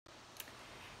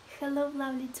Hello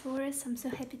lovely Taurus, I'm so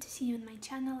happy to see you on my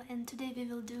channel, and today we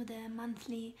will do the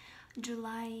monthly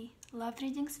July love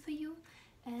readings for you.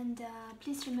 And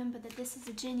please remember that this is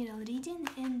a general reading,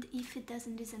 and if it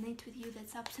doesn't resonate with you,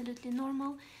 that's absolutely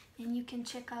normal, and you can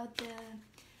check out the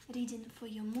reading for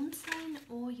your moon sign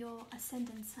or your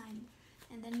ascendant sign,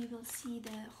 and then you will see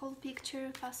the whole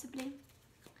picture possibly.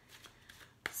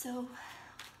 So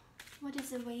what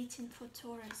is awaiting for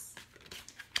Taurus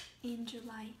in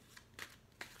July?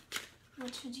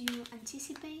 What should you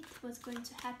anticipate? What's going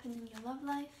to happen in your love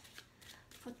life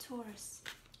for Taurus,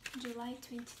 July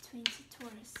 2020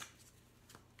 Taurus?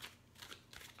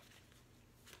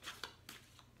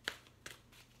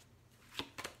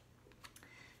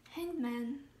 Hanged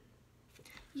Man,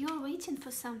 you're waiting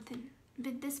for something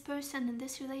with this person in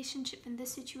this relationship, in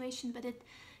this situation, but it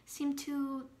seemed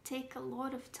to take a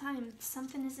lot of time.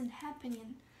 Something isn't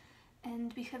happening.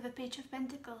 And we have a Page of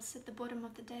Pentacles at the bottom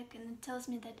of the deck, and it tells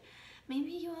me that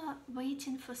maybe you are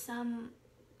waiting for some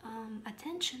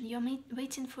attention. You're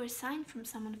waiting for a sign from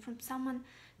someone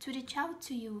to reach out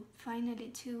to you finally,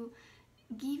 to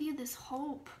give you this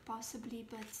hope possibly,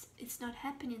 but it's not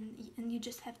happening, and you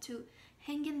just have to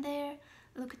hang in there,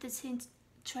 look at the things,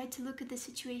 try to look at the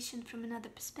situation from another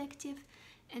perspective,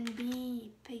 and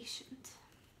be patient.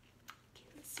 Okay,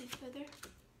 let's see further.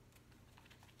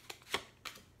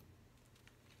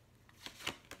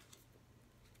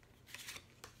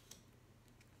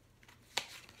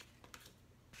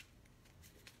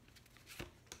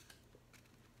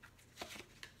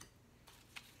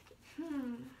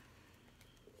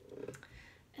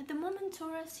 At the moment,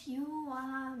 Taurus, you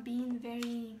are being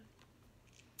very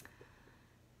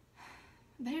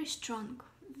strong,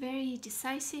 very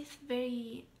decisive,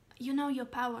 you know your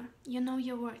power, you know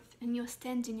your worth, and you're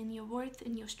standing in your worth,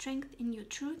 in your strength, in your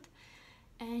truth,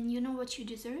 and you know what you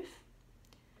deserve,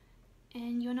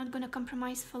 and you're not gonna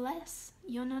compromise for less.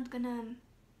 You're not gonna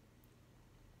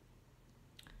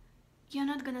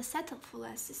settle for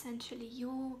less. Essentially,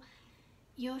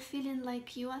 you're feeling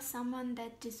like you are someone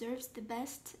that deserves the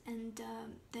best, and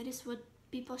that is what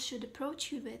people should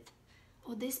approach you with,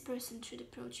 or this person should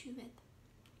approach you with.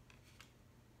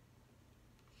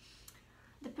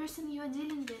 The person you are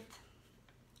dealing with,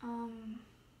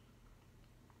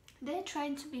 they're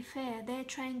trying to be fair, they're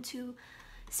trying to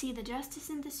see the justice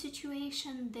in the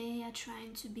situation, they are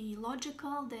trying to be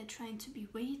logical, they're trying to be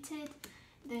weighted,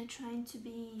 they're trying to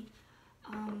be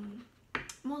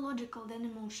more logical than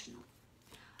emotional.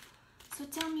 So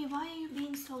tell me, why are you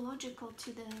being so logical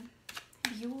to the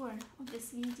viewer of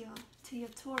this video, to your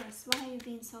Taurus? Why are you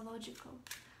being so logical?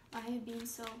 Why are you being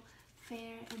so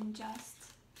fair and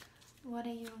just? What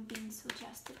are you being so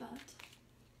just about?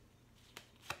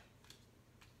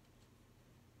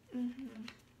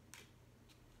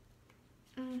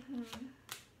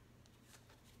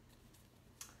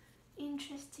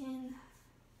 Interesting.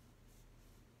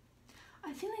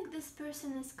 I feel like this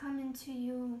person is coming to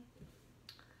you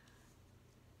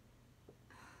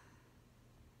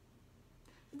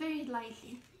very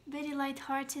lightly, very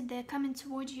light-hearted. They're coming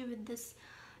towards you with this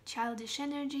childish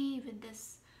energy, with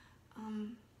this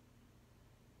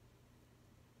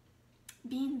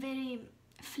being very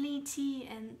fleety,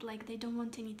 and like they don't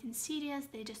want anything serious,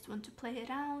 they just want to play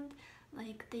around,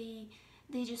 like they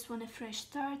just want a fresh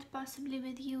start possibly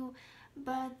with you.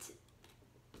 But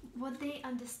what they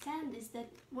understand is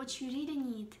that what you really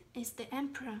need is the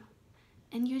Emperor,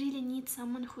 and you really need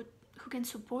someone who can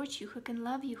support you, who can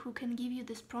love you, who can give you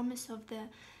this promise of the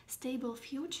stable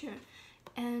future.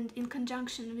 And in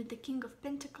conjunction with the King of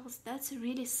Pentacles, that's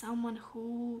really someone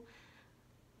who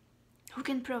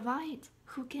can provide,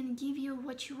 who can give you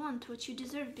what you want, what you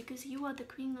deserve, because you are the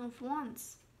Queen of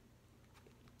Wands.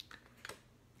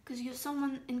 Because you're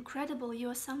someone incredible, you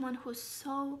are someone who's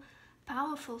so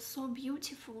powerful, so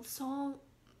beautiful, so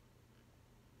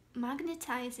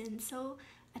magnetizing, so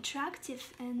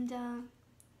attractive, and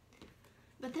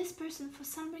but this person, for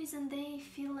some reason, they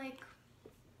feel like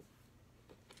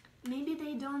maybe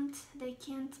they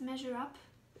can't measure up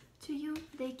to you,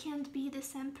 they can't be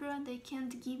this Emperor, they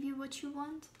can't give you what you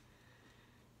want,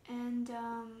 and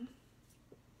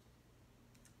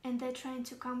they're trying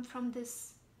to come from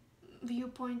this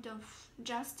viewpoint of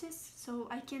justice. So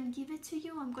I can give it to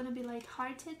you, I'm gonna be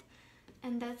light-hearted,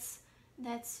 and that's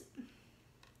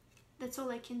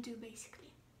all I can do, basically.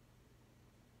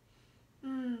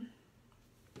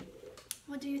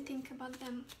 What do you think about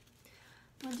them?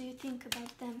 What do you think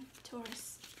about them,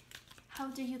 Taurus? How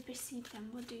do you perceive them?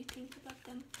 What do you think about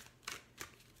them?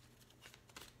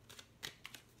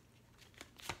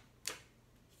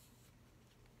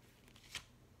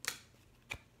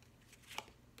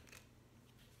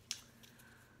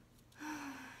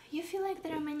 feel like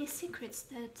there are many secrets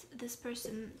that this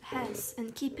person has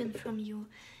and keeping from you,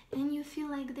 and you feel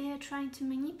like they are trying to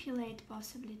manipulate,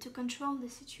 possibly to control the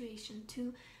situation,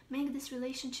 to make this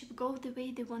relationship go the way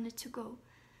they want it to go.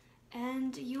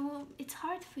 And it's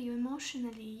hard for you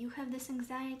emotionally. You have this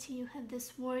anxiety, you have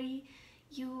this worry,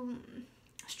 you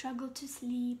struggle to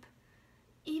sleep,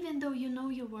 even though you know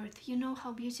your worth, you know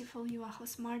how beautiful you are, how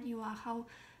smart you are, how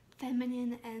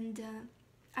feminine and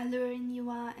alluring you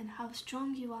are, and how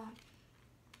strong you are.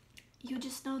 You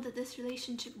just know that this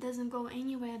relationship doesn't go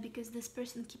anywhere because this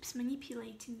person keeps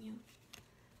manipulating you,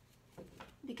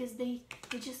 because they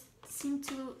just seem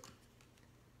to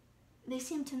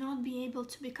not be able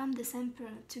to become this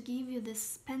emperor, to give you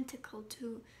this pentacle,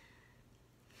 to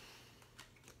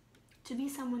be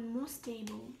someone more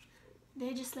stable.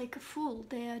 They're just like a fool.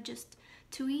 They are just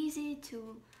too easy,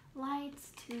 too light,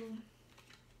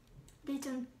 they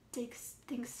don't take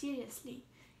things seriously,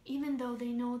 even though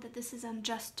they know that this is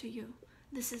unjust to you.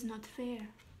 This is not fair.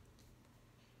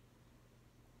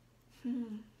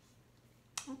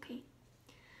 Okay.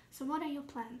 So what are your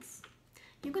plans?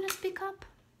 You're gonna speak up.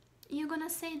 You're gonna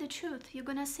say the truth. You're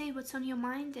gonna say what's on your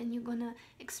mind, and you're gonna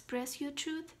express your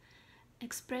truth,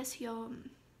 express your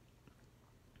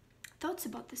thoughts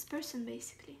about this person,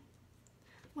 basically.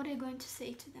 What are you going to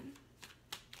say to them?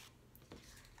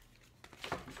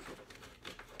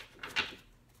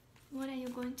 What are you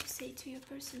going to say to your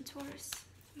person, Taurus?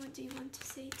 What do you want to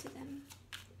say to them?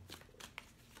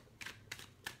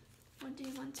 What do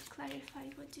you want to clarify?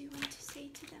 What do you want to say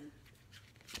to them?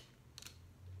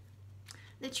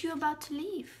 That you're about to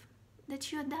leave,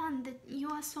 that you're done, that you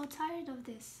are so tired of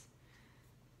this.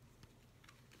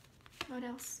 What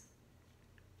else?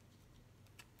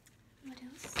 What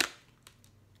else?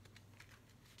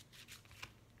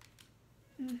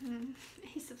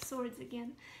 Ace of Swords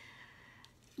again.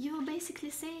 You will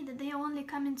basically say that they are only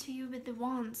coming to you with the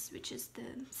wands, which is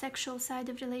the sexual side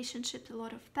of relationships, a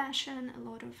lot of passion, a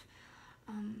lot of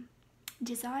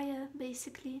desire,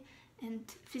 basically,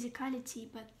 and physicality,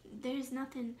 but there is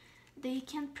nothing. They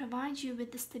can't provide you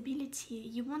with the stability.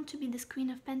 You want to be this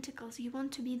Queen of Pentacles. You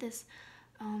want to be this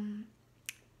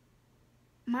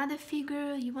mother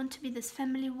figure. You want to be this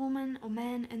family woman or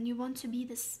man, and you want to be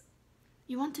this.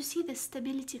 You want to see this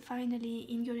stability finally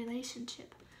in your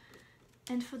relationship.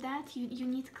 And for that, you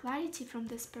need clarity from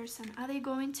this person. Are they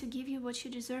going to give you what you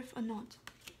deserve or not?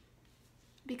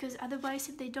 Because otherwise,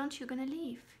 if they don't, you're gonna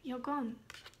leave. You're gone.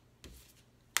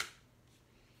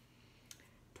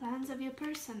 Plans of your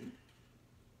person.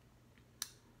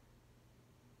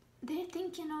 They're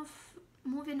thinking of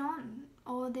moving on,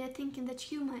 or they're thinking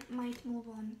that you might move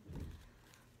on.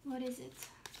 What is it?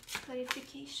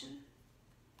 Clarification.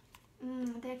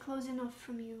 They're closing off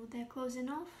from you. They're closing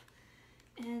off,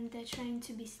 and they're trying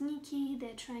to be sneaky.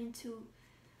 They're trying to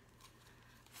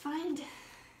find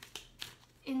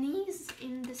an ease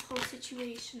in this whole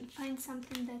situation. Find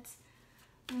something that's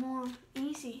more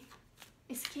easy.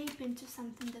 Escape into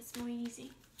something that's more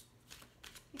easy,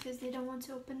 because they don't want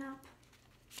to open up.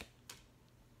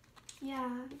 Yeah,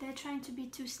 they're trying to be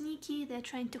too sneaky. They're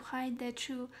trying to hide their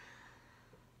true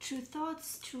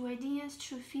thoughts, true ideas,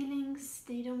 true feelings.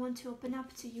 They don't want to open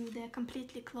up to you. They're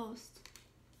completely closed.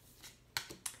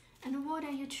 And what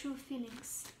are your true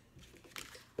feelings?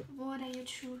 What are your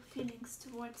true feelings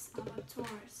towards our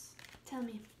Taurus? Tell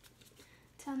me.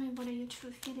 Tell me, what are your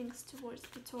true feelings towards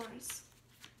the Taurus?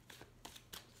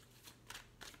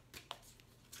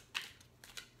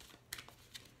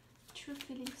 True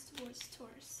feelings towards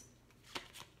Taurus.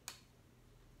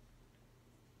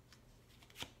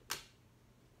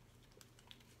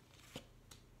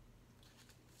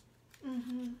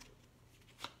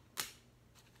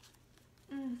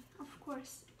 Of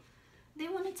course. They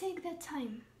want to take their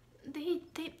time.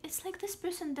 It's like this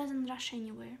person doesn't rush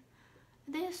anywhere.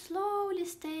 They're slowly,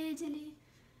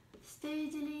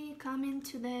 steadily coming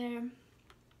to their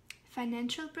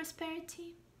financial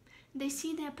prosperity. They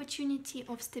see the opportunity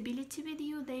of stability with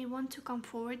you. They want to come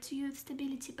forward to you with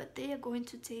stability, but they are going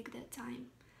to take their time.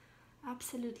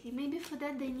 Absolutely. Maybe for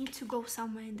that they need to go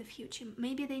somewhere in the future.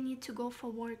 Maybe they need to go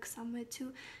for work somewhere,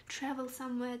 to travel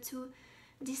somewhere, to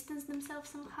distance themselves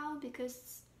somehow,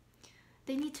 because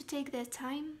they need to take their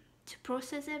time to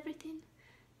process everything.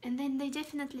 And then they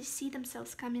definitely see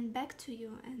themselves coming back to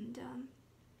you and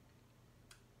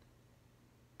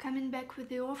coming back with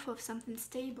the offer of something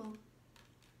stable.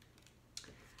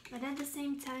 But at the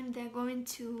same time, they're going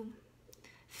to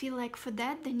feel like for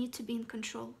that they need to be in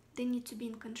control. They need to be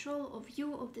in control of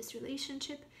you, of this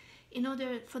relationship, in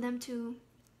order for them to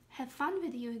have fun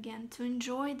with you again, to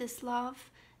enjoy this love,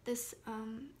 this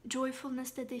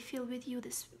joyfulness that they feel with you,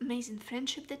 this amazing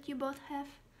friendship that you both have.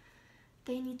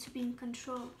 They need to be in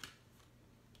control.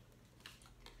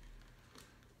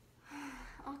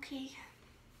 Okay.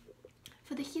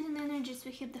 For the hidden energies,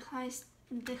 we have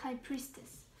the High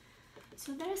Priestess.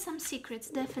 So there are some secrets,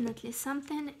 definitely.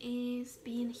 Something is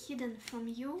being hidden from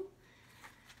you.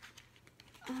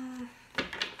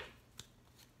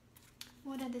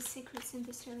 What are the secrets in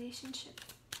this relationship?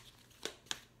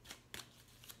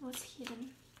 What's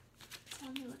hidden?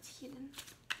 Tell me what's hidden.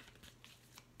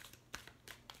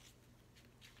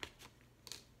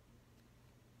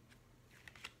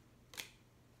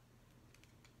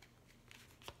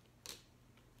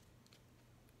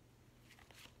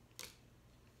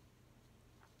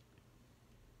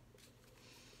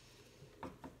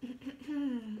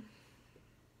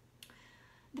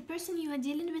 The person you are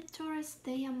dealing with, Taurus,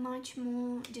 they are much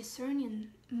more discerning,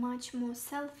 much more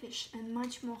selfish, and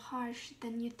much more harsh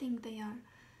than you think they are.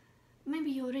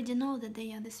 Maybe you already know that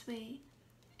they are this way.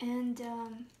 And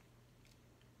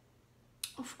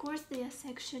of course they are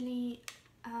sexually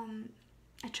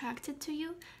attracted to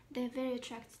you. They're very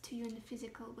attracted to you in a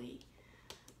physical way.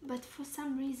 But for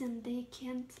some reason they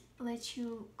can't let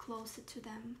you closer to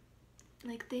them.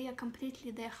 Like they are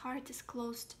completely, their heart is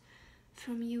closed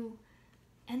from you.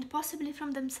 And possibly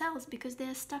from themselves, because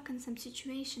they're stuck in some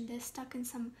situation, they're stuck in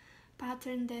some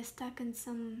pattern, they're stuck in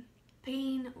some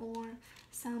pain or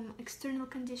some external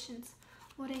conditions.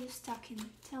 What are you stuck in?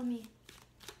 Tell me.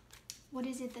 What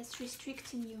is it that's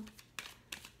restricting you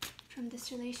from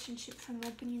this relationship, from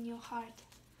opening your heart?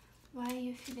 Why are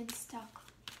you feeling stuck?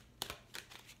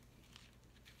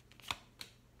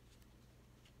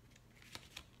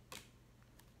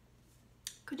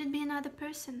 Could it be another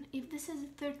person? If this is a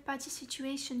third-party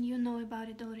situation, you know about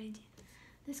it already.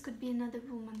 This could be another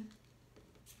woman.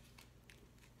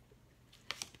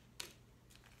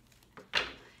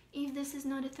 If this is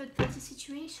not a third-party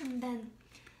situation, then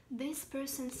this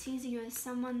person sees you as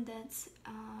someone that's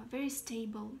very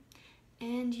stable,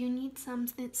 and you need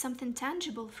something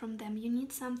tangible from them. You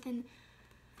need something.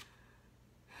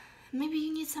 Maybe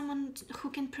you need someone who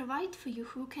can provide for you,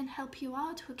 who can help you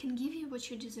out, who can give you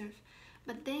what you deserve.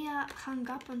 But they are hung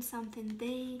up on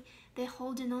something. They're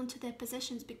holding on to their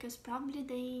possessions because probably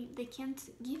they can't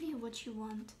give you what you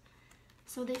want.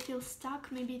 So they feel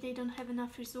stuck. Maybe they don't have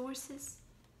enough resources.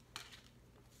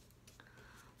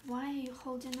 Why are you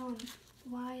holding on?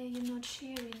 Why are you not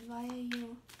sharing? Why are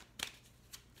you...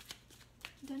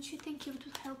 Don't you think it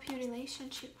would help your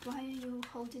relationship? Why are you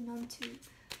holding on to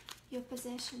your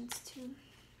possessions too?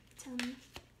 Tell me.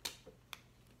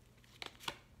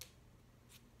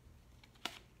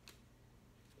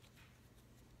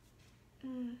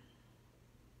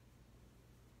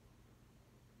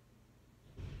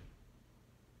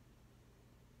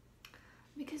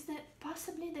 Because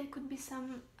possibly there could be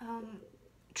some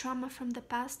trauma from the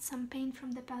past, some pain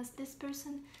from the past. This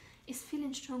person is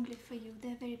feeling strongly for you.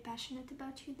 They're very passionate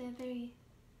about you. They're very...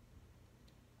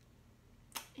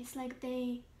 It's like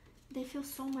they feel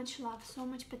so much love, so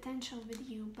much potential with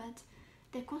you, but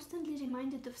they're constantly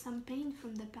reminded of some pain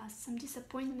from the past, some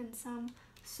disappointment, some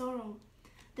sorrow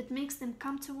that makes them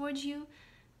come towards you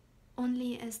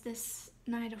only as this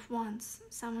Knight of Wands.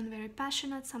 Someone very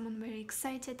passionate, someone very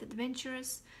excited,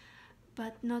 adventurous,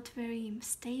 but not very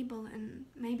stable and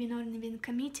maybe not even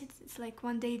committed. It's like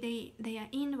one day they are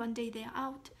in, one day they are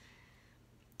out,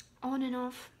 on and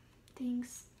off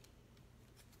things.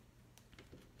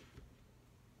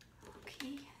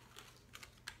 Okay.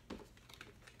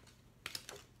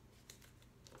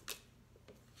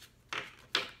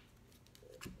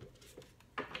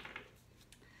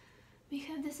 We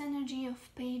have this energy of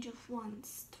Page of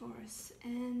Wands, Taurus,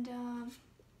 and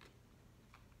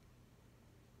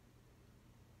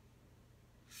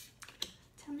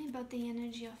tell me about the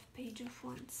energy of Page of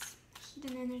Wands,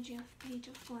 hidden energy of Page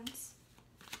of Wands.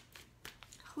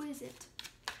 Who is it?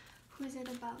 Who is it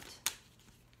about?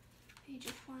 Page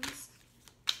of Wands.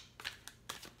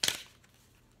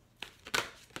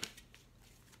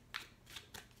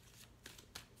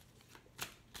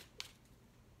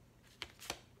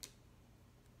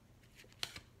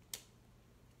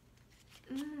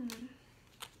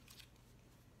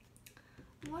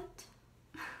 What?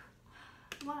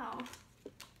 Wow.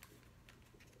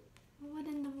 What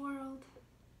in the world?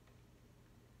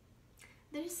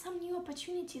 There is some new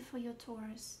opportunity for your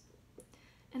Taurus.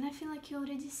 And I feel like you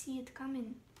already see it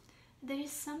coming. There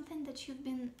is something that you've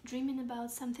been dreaming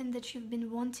about, something that you've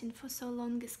been wanting for so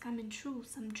long is coming true.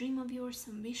 Some dream of yours,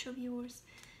 some wish of yours.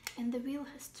 And the wheel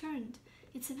has turned.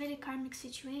 It's a very karmic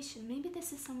situation. Maybe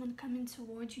this is someone coming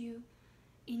towards you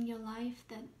in your life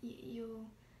that you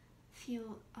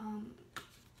feel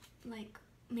like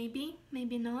maybe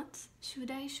not.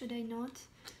 Should I not?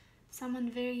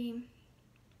 someone very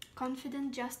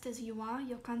confident, just as you are,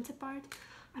 your counterpart.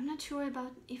 I'm not sure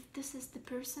about if this is the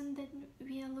person that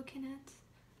we are looking at.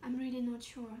 I'm really not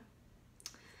sure.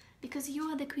 Because you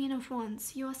are the Queen of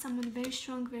Wands. You are someone very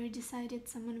strong, very decided,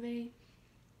 someone very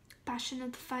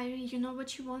passionate, fiery. You know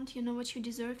what you want, you know what you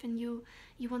deserve, and you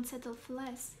won't settle for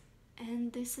less.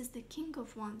 And this is the King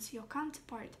of Wands, your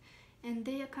counterpart, and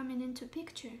they are coming into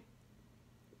picture.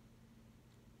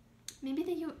 Maybe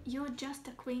that you're just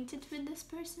acquainted with this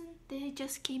person. They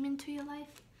just came into your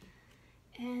life,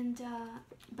 and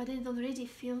but it already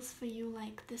feels for you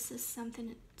like this is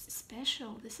something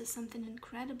special. This is something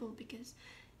incredible, because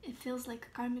it feels like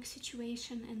a karmic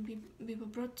situation, and we were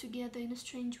brought together in a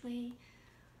strange way.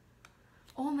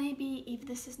 Or maybe if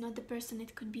this is not the person,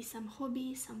 it could be some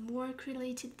hobby, some work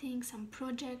related thing, some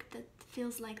project that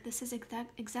feels like this is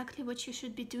exactly what you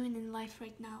should be doing in life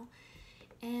right now.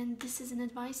 And this is an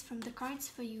advice from the cards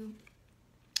for you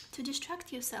to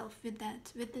distract yourself with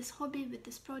that, with this hobby, with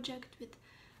this project, with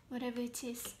whatever it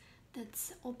is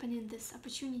that's opening this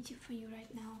opportunity for you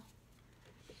right now.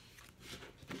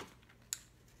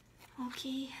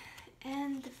 Okay,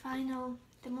 and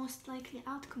the most likely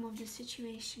outcome of this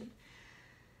situation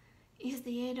is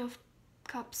the Eight of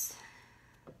Cups.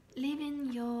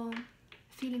 Leaving your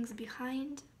feelings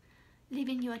behind,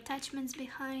 leaving your attachments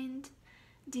behind,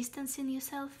 distancing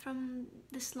yourself from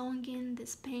this longing,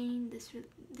 this pain,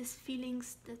 this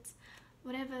feelings, that's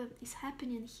whatever is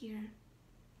happening here.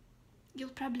 You'll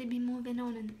probably be moving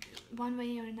on in one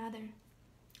way or another,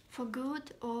 for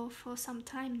good or for some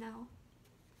time now.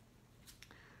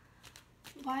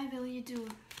 Why will you do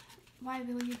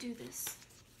this?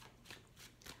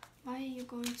 Why are you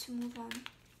going to move on,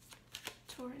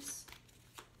 Taurus?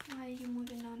 Why are you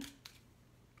moving on?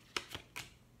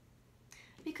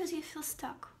 Because you feel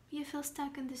stuck. You feel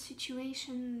stuck in the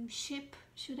situation, ship,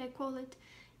 should I call it?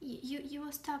 You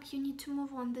are stuck. You need to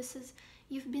move on.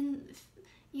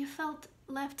 You felt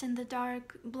left in the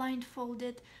dark,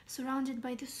 blindfolded, surrounded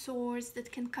by the swords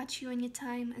that can cut you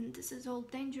anytime, and this is all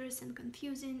dangerous and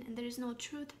confusing, and there is no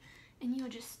truth, and you're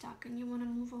just stuck and you want to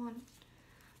move on.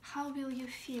 How will you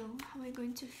feel? How are you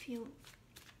going to feel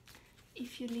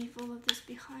if you leave all of this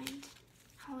behind?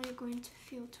 How are you going to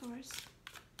feel, Taurus?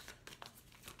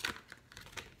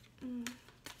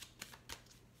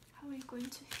 How are you going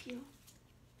to feel?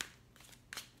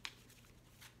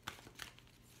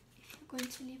 If you're going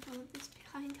to leave all of this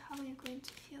behind, how are you going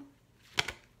to feel?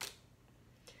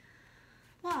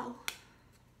 Wow.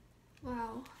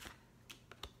 Wow.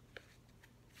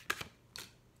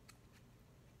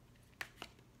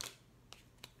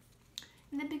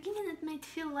 In the beginning it might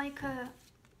feel like a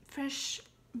fresh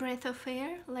breath of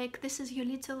air, like this is your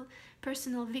little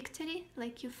personal victory,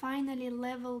 like you finally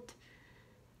leveled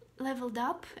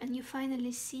up, and you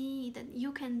finally see that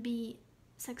you can be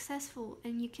successful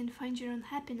and you can find your own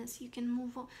happiness, you can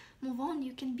move on,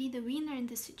 you can be the winner in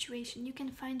this situation, you can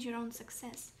find your own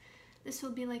success. This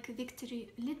will be like a victory,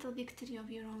 little victory of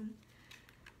your own.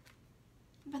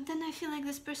 But then I feel like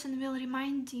this person will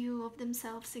remind you of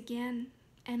themselves again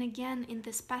and again in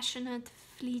this passionate,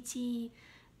 fleety,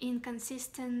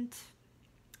 inconsistent,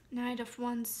 Knight of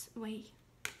Wands way.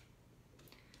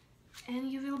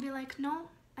 And you will be like, no,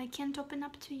 I can't open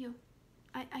up to you.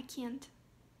 I can't.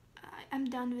 I'm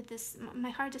done with this. My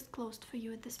heart is closed for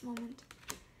you at this moment.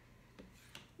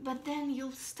 But then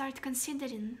you'll start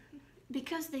considering,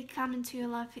 because they come into your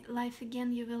life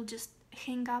again, you will just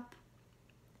hang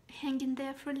in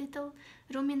there for a little,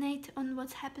 ruminate on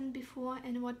what's happened before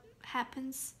and what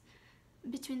happens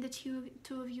between the two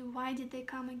of you. Why did they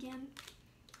come again?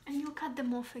 And you'll cut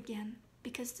them off again,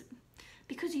 because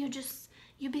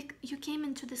you came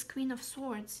into this Queen of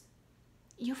Swords.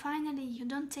 You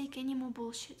don't take any more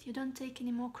bullshit, you don't take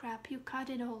any more crap, you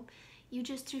cut it all. You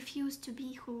just refuse to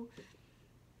be who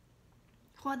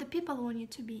other people want you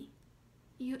to be.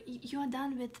 You are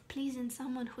done with pleasing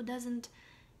someone who doesn't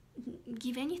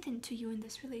give anything to you in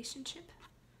this relationship.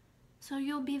 So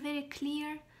you'll be very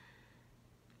clear,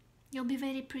 you'll be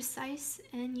very precise,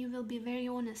 and you will be very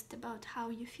honest about how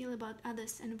you feel about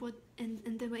others and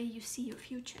the way you see your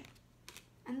future.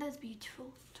 And that's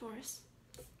beautiful, Taurus.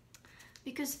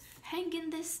 Because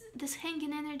this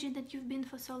hanging energy that you've been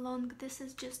for so long,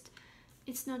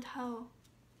 it's not how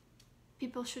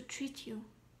people should treat you.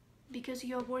 Because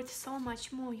you're worth so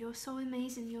much more. You're so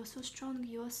amazing, you're so strong,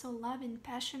 you're so loving,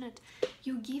 passionate.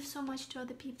 You give so much to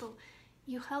other people.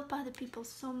 You help other people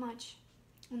so much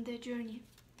on their journey.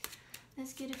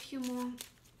 Let's get a few more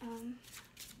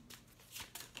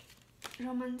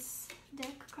romance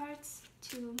deck cards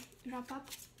to wrap up.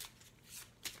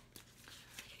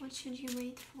 What should you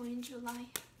wait for in July?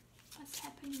 What's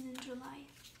happening in July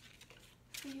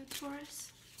for you,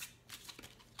 Taurus?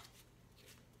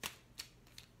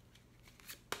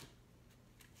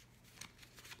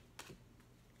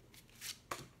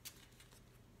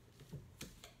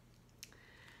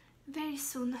 Very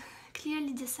soon.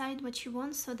 Clearly decide what you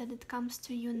want so that it comes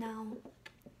to you now.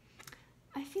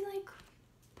 I feel like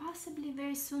possibly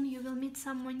very soon you will meet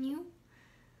someone new,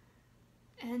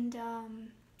 and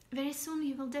very soon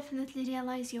you will definitely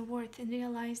realize your worth and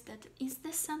realize that is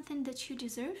this something that you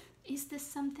deserve? Is this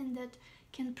something that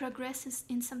can progress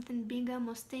in something bigger,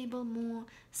 more stable, more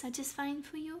satisfying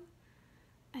for you?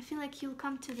 I feel like you'll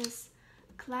come to this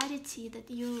clarity that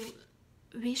you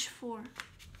wish for.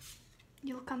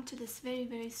 You'll come to this very,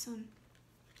 very soon.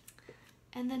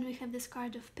 And then we have this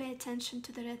card of pay attention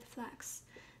to the red flags.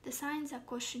 The signs are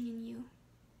cautioning you.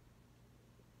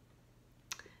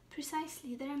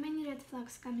 Precisely, there are many red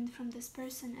flags coming from this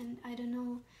person, and I don't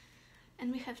know.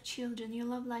 And we have children. Your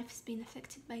love life is being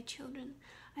affected by children.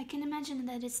 I can imagine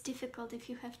that it's difficult if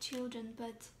you have children,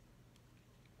 but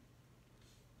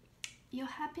your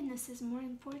happiness is more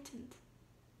important.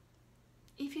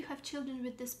 If you have children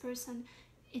with this person,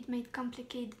 it may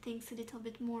complicate things a little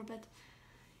bit more, but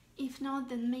if not,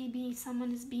 then maybe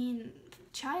someone is being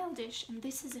childish, and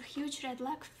this is a huge red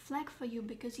flag for you,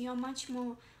 because you're much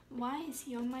more wise,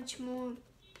 you're much more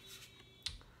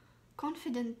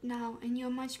confident now, and you're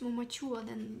much more mature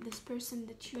than this person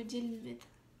that you're dealing with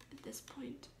at this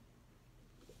point.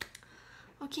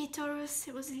 Okay, Taurus,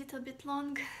 it was a little bit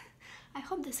long. I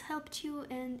hope this helped you,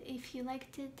 and if you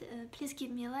liked it, please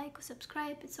give me a like or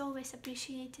subscribe. It's always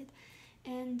appreciated.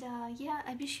 And yeah,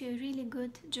 I wish you a really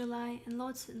good July and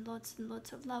lots and lots and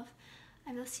lots of love.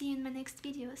 I will see you in my next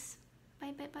videos.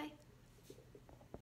 Bye bye bye.